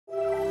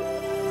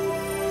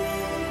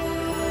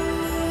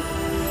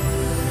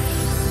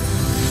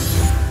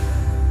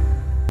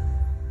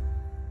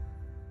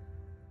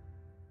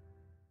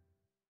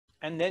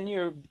And then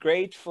you're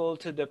grateful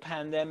to the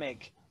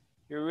pandemic.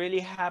 You're really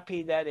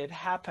happy that it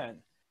happened.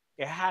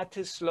 It had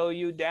to slow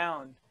you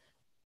down.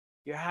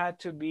 You had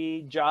to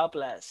be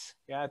jobless.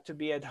 You had to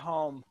be at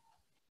home.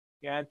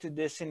 You had to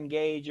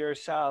disengage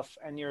yourself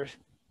and you're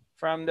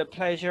from the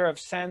pleasure of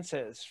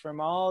senses, from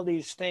all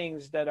these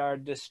things that are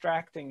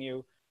distracting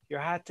you. You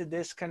had to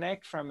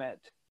disconnect from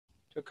it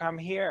to come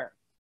here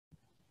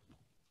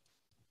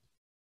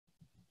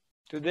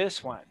to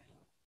this one,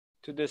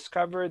 to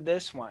discover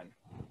this one,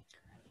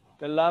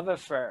 the love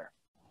affair.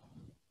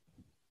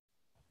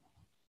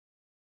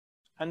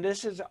 And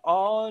this is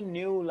all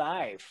new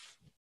life.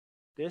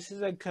 This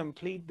is a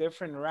complete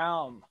different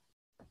realm.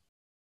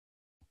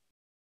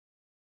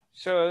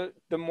 So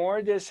the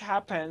more this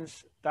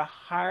happens, the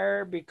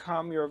higher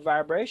become your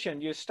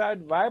vibration. You start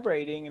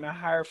vibrating in a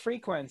higher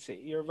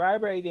frequency. You're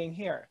vibrating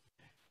here.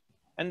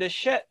 And the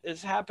shit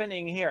is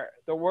happening here.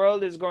 The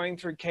world is going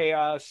through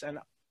chaos and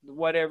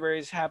whatever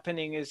is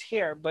happening is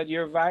here, but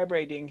you're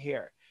vibrating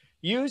here.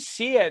 You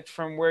see it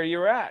from where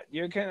you're at.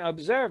 You can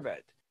observe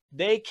it.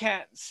 They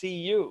can't see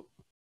you.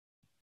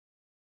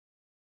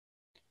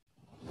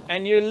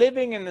 And you're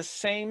living in the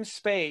same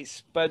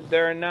space, but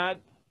they're not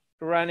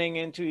running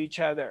into each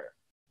other.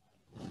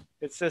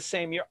 It's the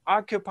same. You're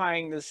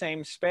occupying the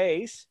same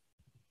space,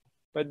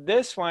 but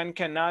this one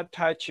cannot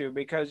touch you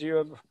because you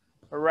have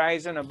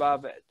arisen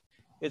above it.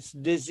 It's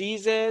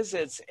diseases,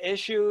 it's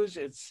issues,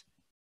 it's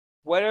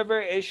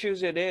whatever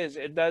issues it is,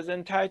 it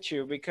doesn't touch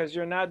you because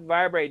you're not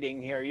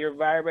vibrating here, you're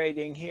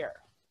vibrating here.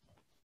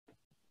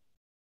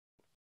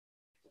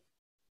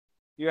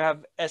 You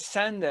have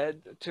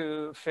ascended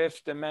to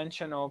fifth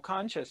dimensional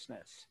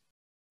consciousness,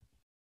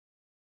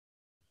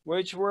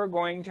 which we're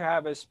going to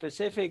have a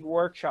specific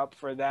workshop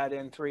for that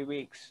in 3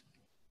 weeks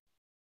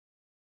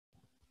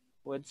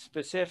with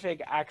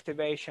specific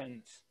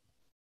activations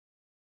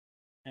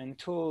and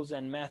tools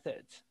and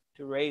methods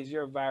to raise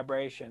your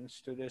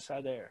vibrations to this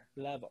other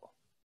level.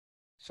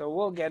 So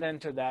we'll get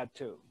into that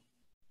too.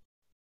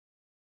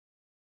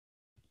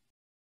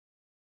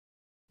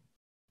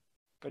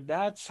 But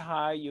that's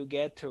how you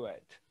get to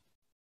it.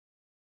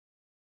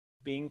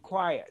 Being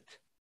quiet,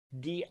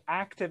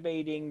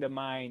 deactivating the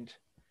mind,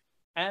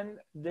 and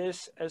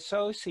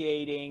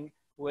disassociating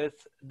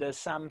with the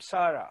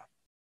samsara,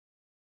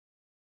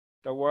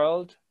 the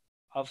world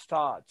of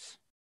thoughts.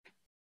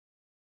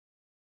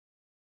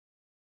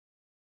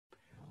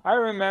 I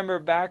remember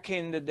back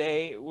in the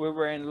day, we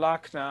were in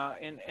Lucknow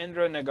in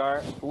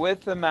Indranagar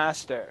with the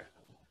master,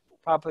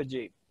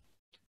 Papaji.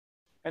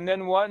 And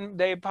then one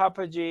day,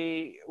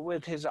 Papaji,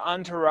 with his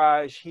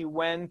entourage, he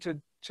went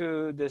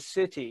to the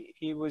city.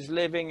 He was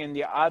living in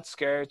the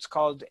outskirts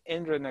called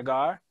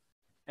Indranagar.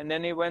 And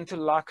then he went to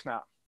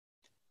Lucknow.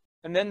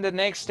 And then the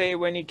next day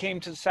when he came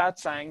to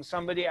satsang,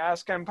 somebody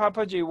asked him,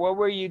 Papaji, what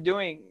were you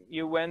doing?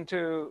 You went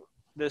to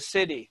the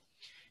city.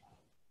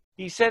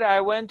 He said,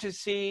 I went to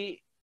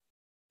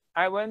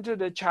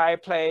the chai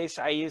place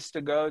I used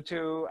to go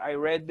to. I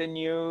read the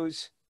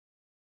news.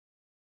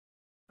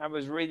 I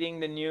was reading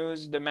the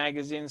news, the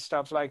magazine,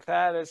 stuff like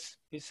that.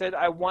 He said,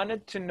 I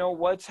wanted to know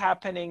what's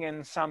happening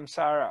in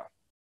samsara.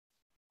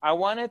 I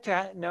wanted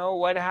to know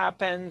what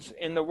happens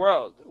in the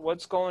world,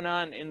 what's going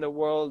on in the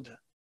world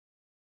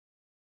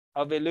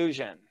of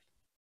illusion.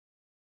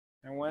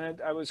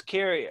 I was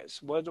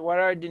curious, what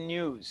are the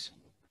news?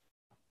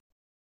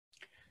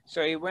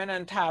 So he went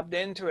and tapped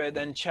into it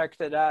and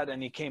checked it out,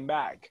 and he came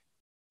back.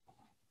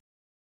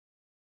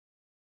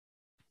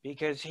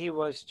 Because he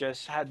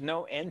had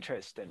no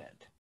interest in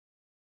it.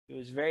 He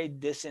was very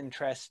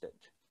disinterested.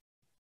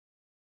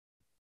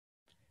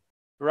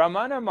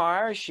 Ramana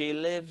Maharshi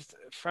lived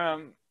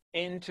from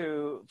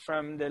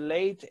the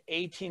late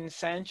 18th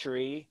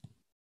century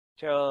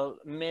till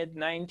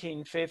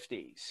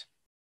mid-1950s.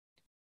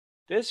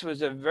 This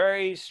was a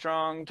very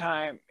strong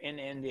time in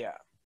India.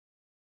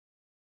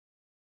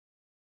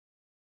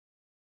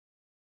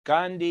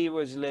 Gandhi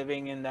was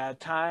living in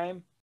that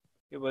time.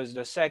 It was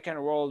the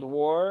Second World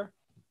War.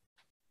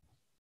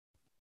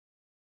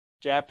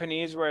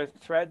 Japanese were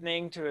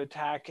threatening to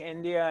attack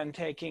India and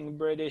taking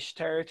British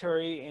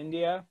territory,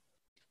 India.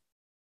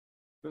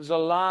 There was a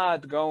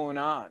lot going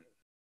on.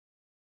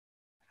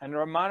 And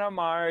Ramana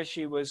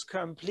Maharshi was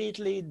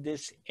completely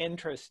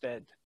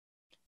disinterested.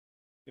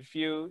 If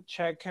you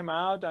check him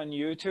out on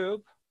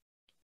YouTube,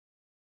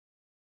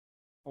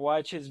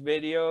 watch his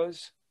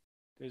videos,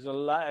 there's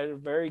a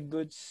very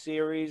good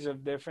series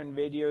of different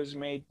videos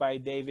made by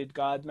David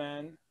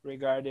Godman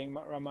regarding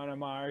Ramana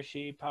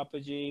Maharshi,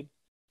 Papaji.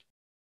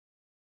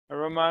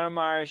 Ramana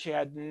Maharshi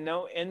had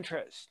no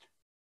interest,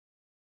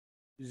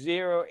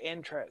 zero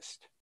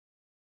interest.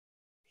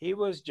 He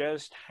was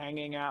just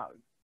hanging out.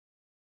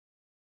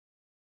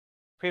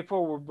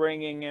 People were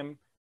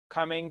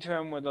coming to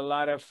him with a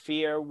lot of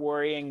fear,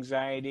 worry,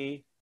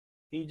 anxiety.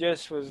 He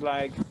just was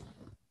like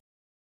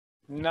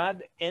not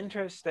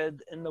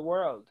interested in the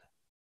world,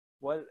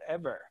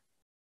 whatever.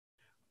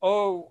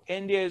 Oh,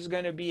 India is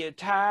going to be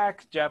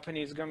attacked.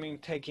 Japanese are going to be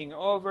taking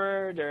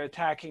over. They're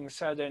attacking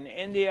southern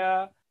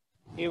India.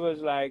 He was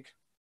like,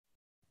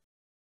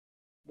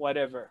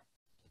 whatever.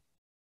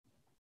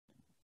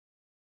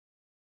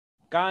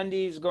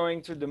 Gandhi's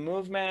going through the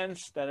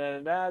movements,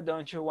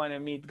 don't you want to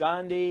meet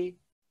Gandhi?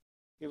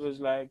 He was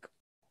like,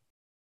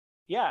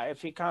 yeah,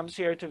 if he comes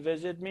here to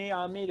visit me,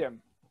 I'll meet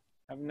him.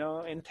 I have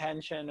no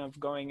intention of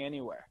going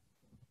anywhere.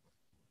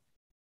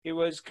 He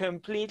was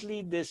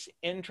completely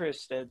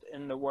disinterested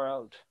in the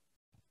world.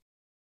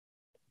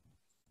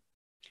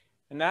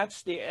 And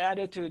that's the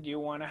attitude you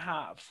want to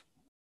have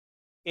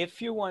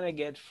if you want to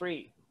get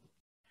free.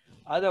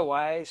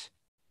 Otherwise,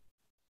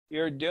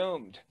 you're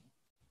doomed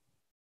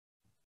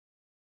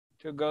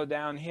to go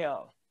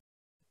downhill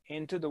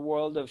into the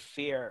world of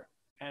fear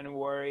and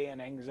worry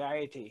and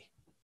anxiety,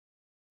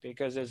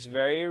 because it's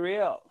very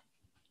real.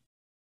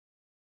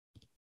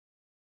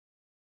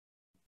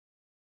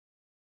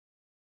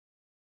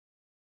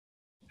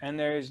 And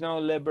there is no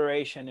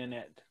liberation in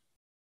it.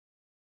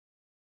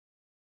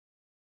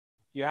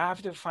 You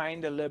have to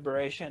find the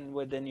liberation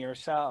within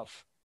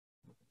yourself.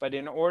 But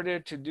in order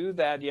to do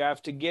that, you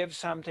have to give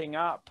something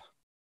up.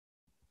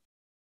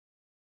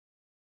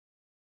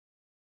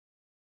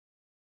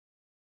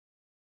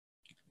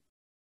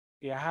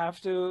 You have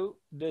to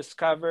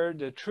discover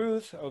the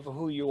truth of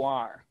who you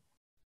are.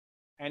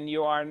 And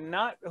you are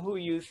not who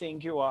you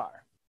think you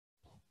are.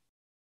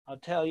 I'll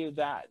tell you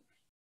that.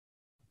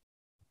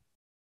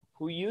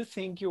 Who you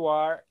think you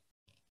are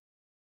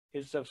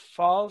is a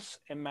false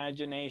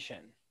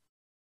imagination.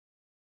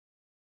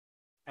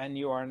 And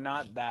you are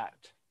not that.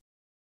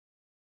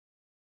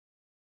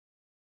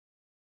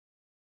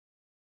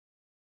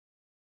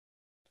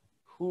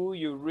 Who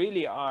you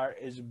really are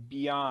is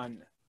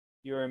beyond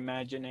your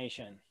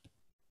imagination.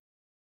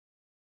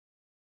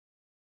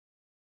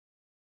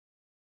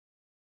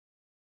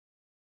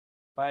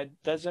 But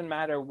it doesn't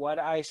matter what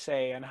I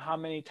say and how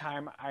many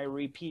times I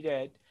repeat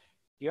it,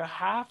 you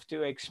have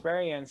to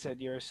experience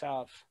it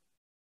yourself.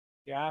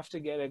 You have to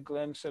get a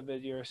glimpse of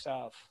it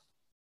yourself.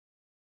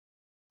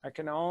 I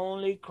can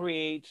only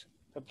create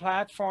the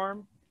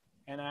platform,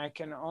 and I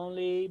can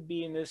only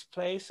be in this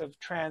place of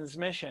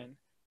transmission,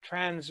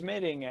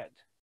 transmitting it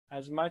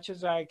as much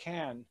as I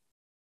can.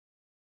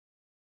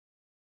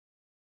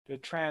 The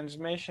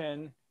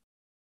transmission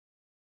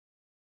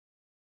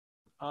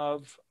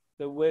of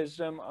the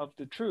wisdom of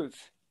the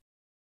truth.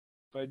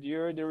 But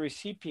you're the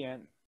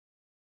recipient.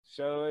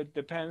 So it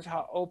depends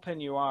how open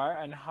you are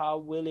and how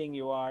willing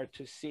you are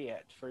to see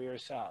it for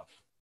yourself.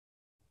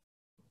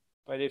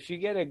 But if you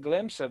get a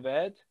glimpse of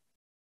it,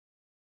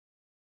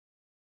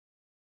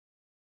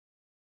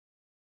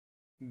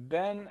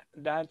 then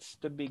that's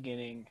the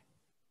beginning.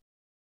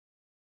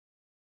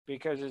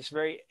 Because it's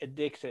very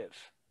addictive.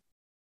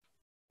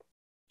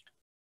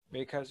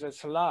 Because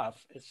it's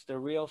love. It's the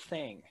real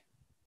thing.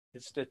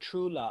 It's the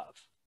true love.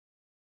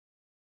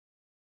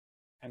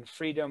 And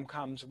freedom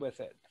comes with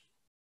it.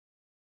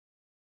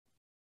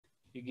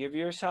 You give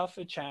yourself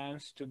a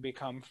chance to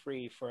become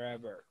free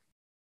forever.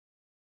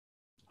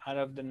 Out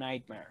of the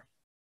nightmare.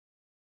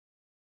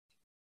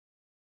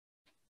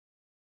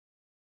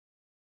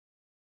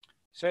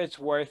 So it's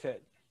worth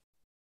it.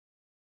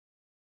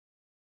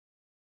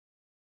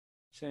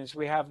 Since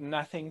we have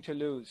nothing to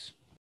lose.